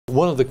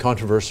One of the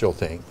controversial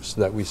things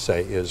that we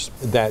say is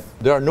that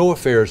there are no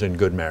affairs in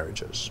good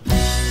marriages.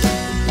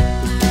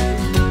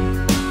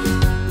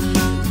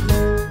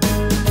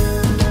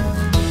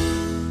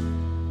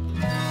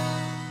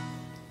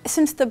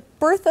 Since the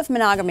birth of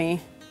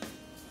monogamy,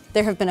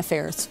 there have been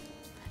affairs.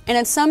 And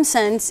in some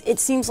sense, it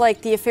seems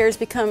like the affairs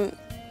become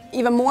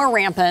even more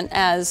rampant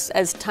as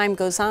time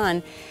goes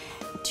on.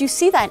 Do you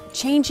see that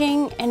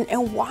changing,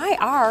 and why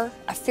are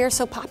affairs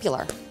so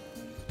popular?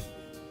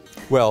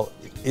 Well,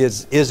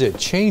 is it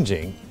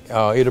changing?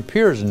 It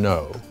appears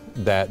no,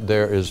 that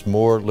there is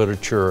more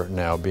literature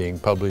now being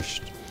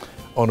published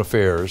on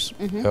affairs,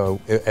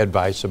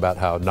 advice about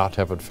how not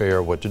to have an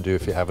affair, what to do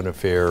if you have an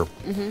affair,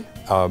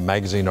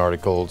 magazine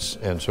articles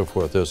and so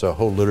forth. There's a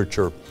whole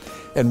literature.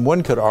 And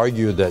one could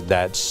argue that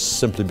that's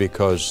simply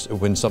because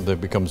when something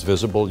becomes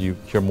visible, you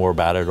hear more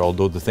about it,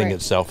 although the thing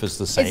itself is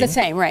the same. It's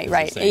the same,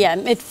 right. Yeah,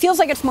 it feels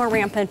like it's more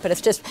rampant, but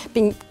it's just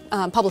being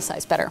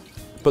publicized better.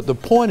 But the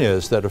point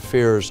is that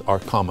affairs are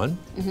common.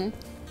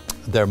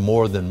 They're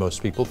more than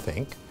most people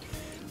think.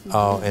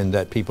 And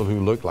that people who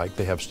look like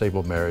they have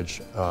stable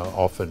marriage,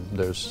 often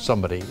there's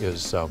somebody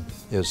is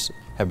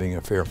having an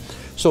affair.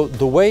 So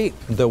the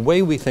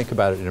way we think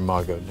about it in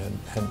Imago,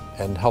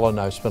 and Helen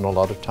and I spent a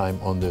lot of time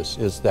on this,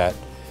 is that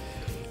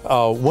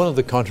one of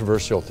the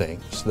controversial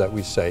things that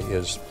we say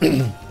is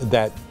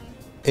that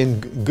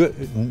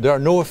there are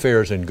no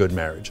affairs in good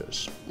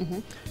marriages.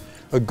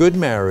 A good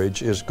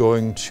marriage is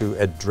going to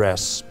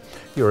address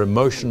your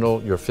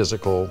emotional, your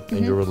physical,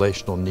 and your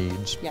relational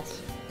needs.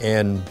 Yes.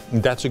 And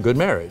that's a good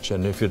marriage.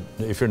 And if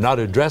you're not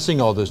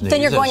addressing all those needs,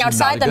 then you're going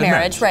outside the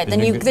marriage, right?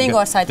 Then you go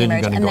outside the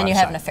marriage, and then you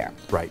have an affair.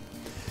 Right.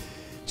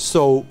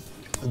 So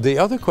the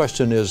other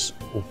question is,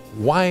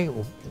 why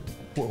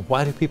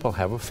do people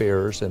have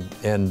affairs,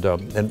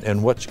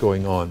 and what's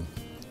going on?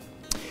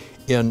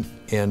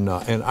 In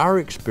our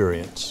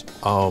experience,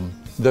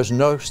 there's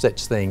no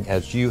such thing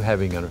as you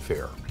having an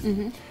affair.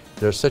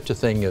 There's such a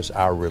thing as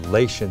our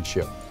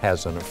relationship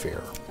has an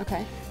affair.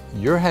 Okay.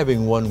 You're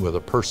having one with a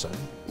person,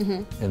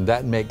 and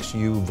that makes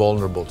you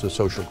vulnerable to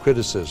social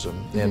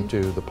criticism and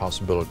to the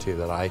possibility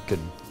that I could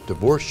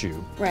divorce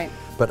you. Right.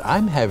 But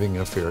I'm having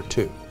an affair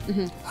too.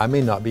 I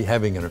may not be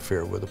having an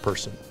affair with a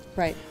person.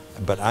 Right.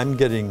 But I'm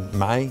getting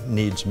my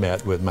needs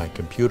met with my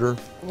computer,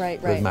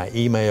 with my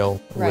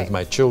email, with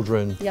my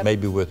children,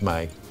 maybe with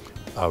my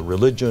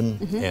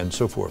religion, and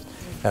so forth.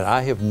 And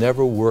I have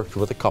never worked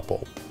with a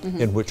couple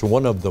in which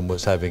one of them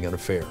was having an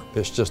affair.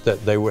 It's just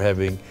that they were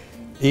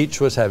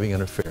each was having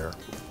an affair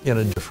in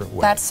a different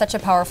way. That's such a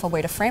powerful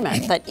way to frame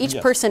it, that each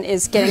person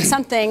is getting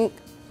something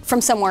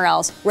from somewhere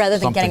else rather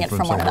than getting it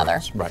from one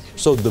another. Right.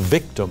 So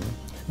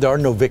there are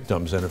no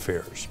victims in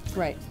affairs.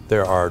 Right.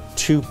 There are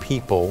two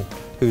people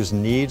whose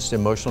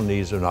emotional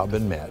needs have not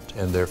been met,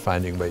 and they're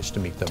finding ways to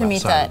meet them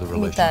outside of the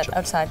relationship. Meet that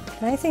outside.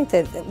 And I think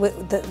that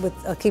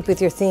I'll keep with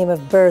your theme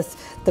of birth.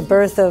 The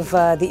birth of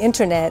the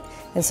internet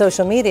and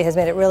social media has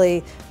made it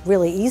really,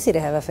 really easy to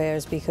have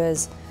affairs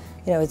because,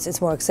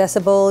 it's more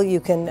accessible.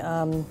 You can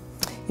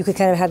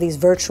kind of have these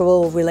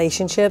virtual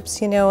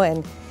relationships,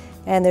 and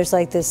there's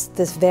like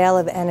this veil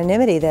of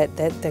anonymity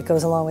that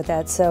goes along with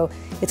that. So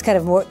it's kind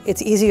of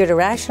it's easier to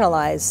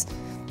rationalize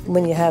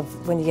when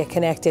you get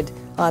connected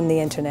on the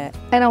internet.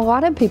 And a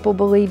lot of people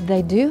believe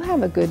they do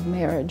have a good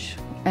marriage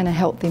and a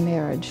healthy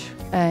marriage,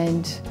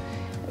 and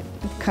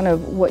kind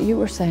of what you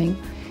were saying,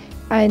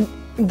 and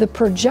the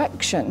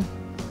projection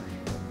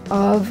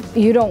of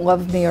you don't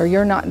love me or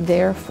you're not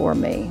there for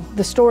me.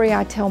 The story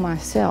I tell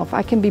myself,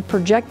 I can be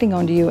projecting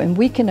onto you, and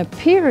we can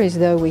appear as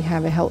though we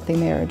have a healthy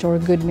marriage or a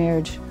good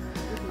marriage.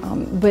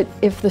 But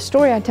if the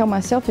story I tell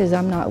myself is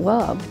I'm not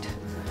loved,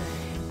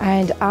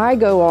 and I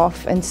go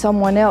off and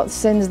someone else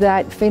sends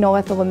that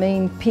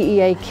phenylethylamine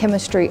PEA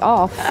chemistry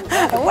off,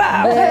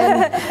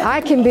 then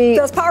I can be...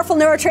 Those powerful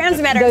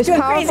neurotransmitters. Those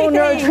powerful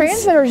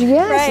neurotransmitters,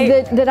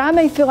 yes, that I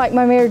may feel like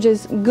my marriage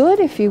is good,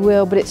 if you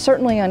will, but it's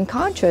certainly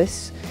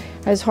unconscious,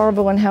 as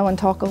Harville and Helen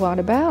talk a lot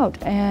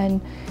about. And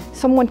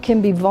someone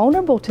can be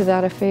vulnerable to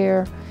that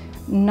affair,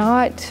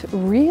 not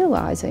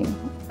realizing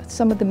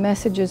some of the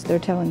messages they're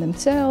telling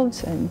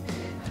themselves, and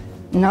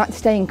not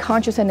staying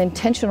conscious and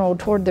intentional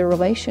toward their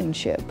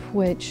relationship,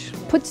 which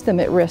puts them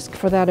at risk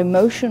for that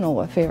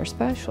emotional affair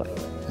especially.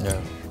 Yeah.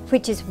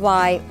 Which is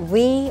why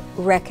we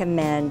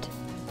recommend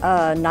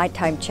a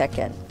nighttime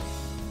check-in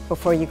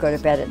before you go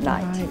to bed at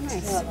night. Right.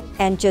 Nice.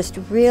 And just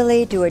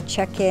really do a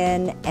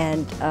check-in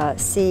and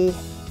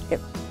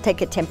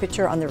take a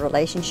temperature on the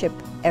relationship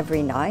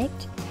every night,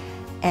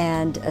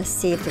 and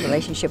see if the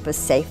relationship was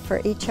safe for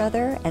each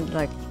other, and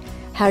like,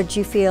 how did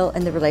you feel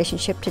in the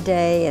relationship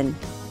today, and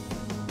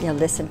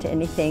listen to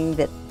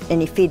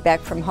any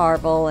feedback from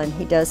Harville, and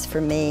he does for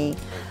me.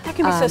 That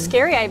can be so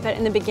scary, I bet,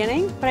 in the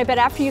beginning, but I bet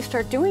after you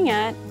start doing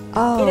it,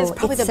 it is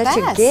probably it's the such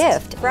best. a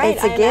gift. Right,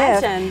 it's a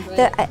gift.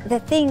 Imagine. The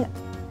thing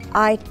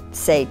I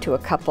say to a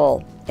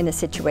couple in a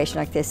situation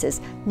like this is,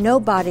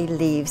 nobody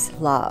leaves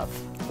love.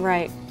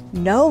 Right.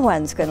 No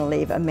one's going to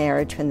leave a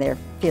marriage when they're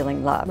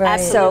feeling loved. Right.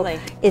 Absolutely.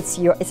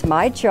 So it's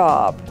my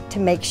job to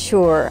make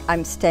sure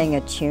I'm staying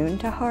attuned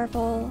to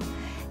Harville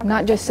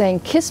Not just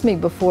saying, kiss me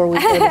before we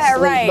go to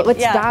sleep, Right, but let's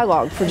yeah.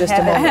 dialogue for just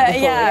a moment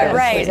before Yeah, we go to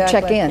right. sleep.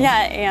 Exactly. Check in. Yeah,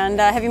 and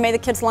have you made the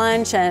kids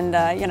lunch,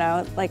 and you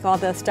know, like all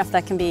the stuff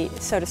that can be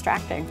so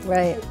distracting.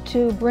 Right.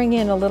 To bring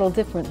in a little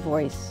different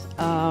voice,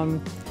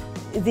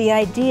 the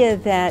idea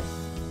that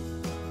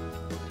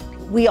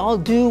we all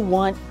do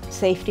want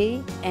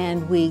safety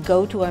and we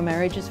go to our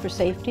marriages for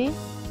safety,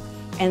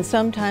 and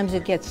sometimes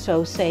it gets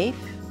so safe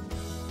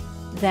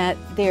that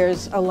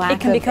there's a lack It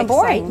can of become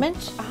boring.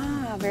 excitement.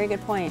 Ah, very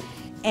good point.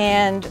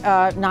 And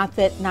not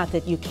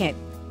that you can't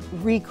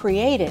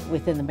recreate it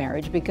within the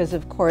marriage, because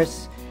of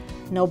course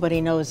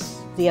nobody knows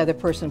the other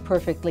person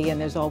perfectly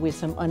and there's always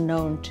some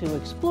unknown to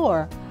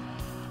explore.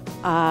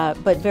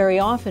 But very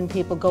often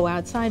people go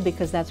outside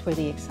because that's where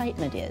the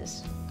excitement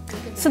is.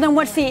 So then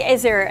what's the,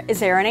 is there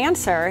an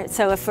answer?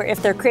 So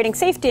if they're creating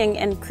safety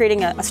and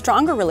creating a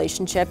stronger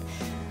relationship,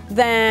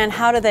 then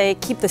how do they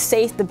keep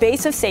the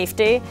base of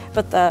safety,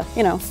 but the,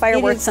 you know,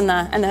 fireworks and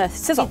the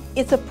sizzle?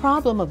 It's a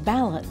problem of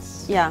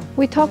balance. Yeah.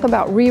 We talk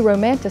about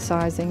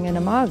re-romanticizing in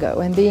Imago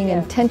and being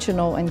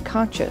intentional and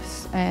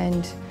conscious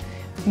and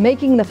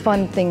making the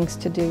fun things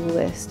to do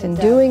list and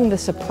doing the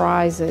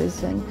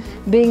surprises and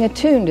being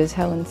attuned, as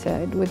Helen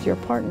said, with your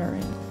partner.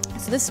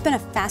 So this has been a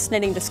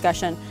fascinating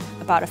discussion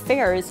about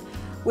affairs,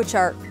 which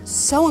are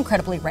so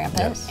incredibly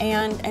rampant, Yes.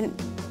 and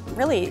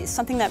really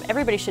something that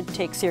everybody should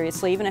take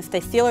seriously, even if they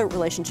feel a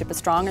relationship is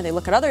strong or they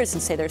look at others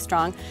and say they're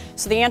strong.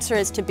 So the answer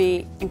is to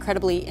be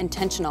incredibly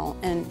intentional,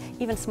 and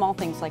even small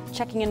things like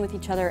checking in with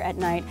each other at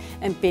night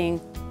and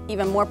being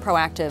even more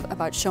proactive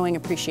about showing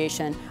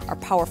appreciation are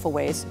powerful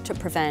ways to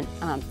prevent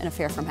an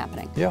affair from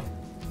happening. Yeah.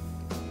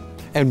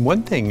 And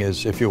one thing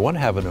is, if you want to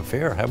have an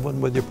affair, have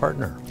one with your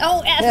partner.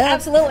 Oh, yes,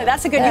 absolutely.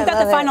 That's a good, you've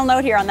got the final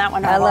note here on that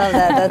one, I Harlow. love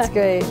that. That's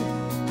great.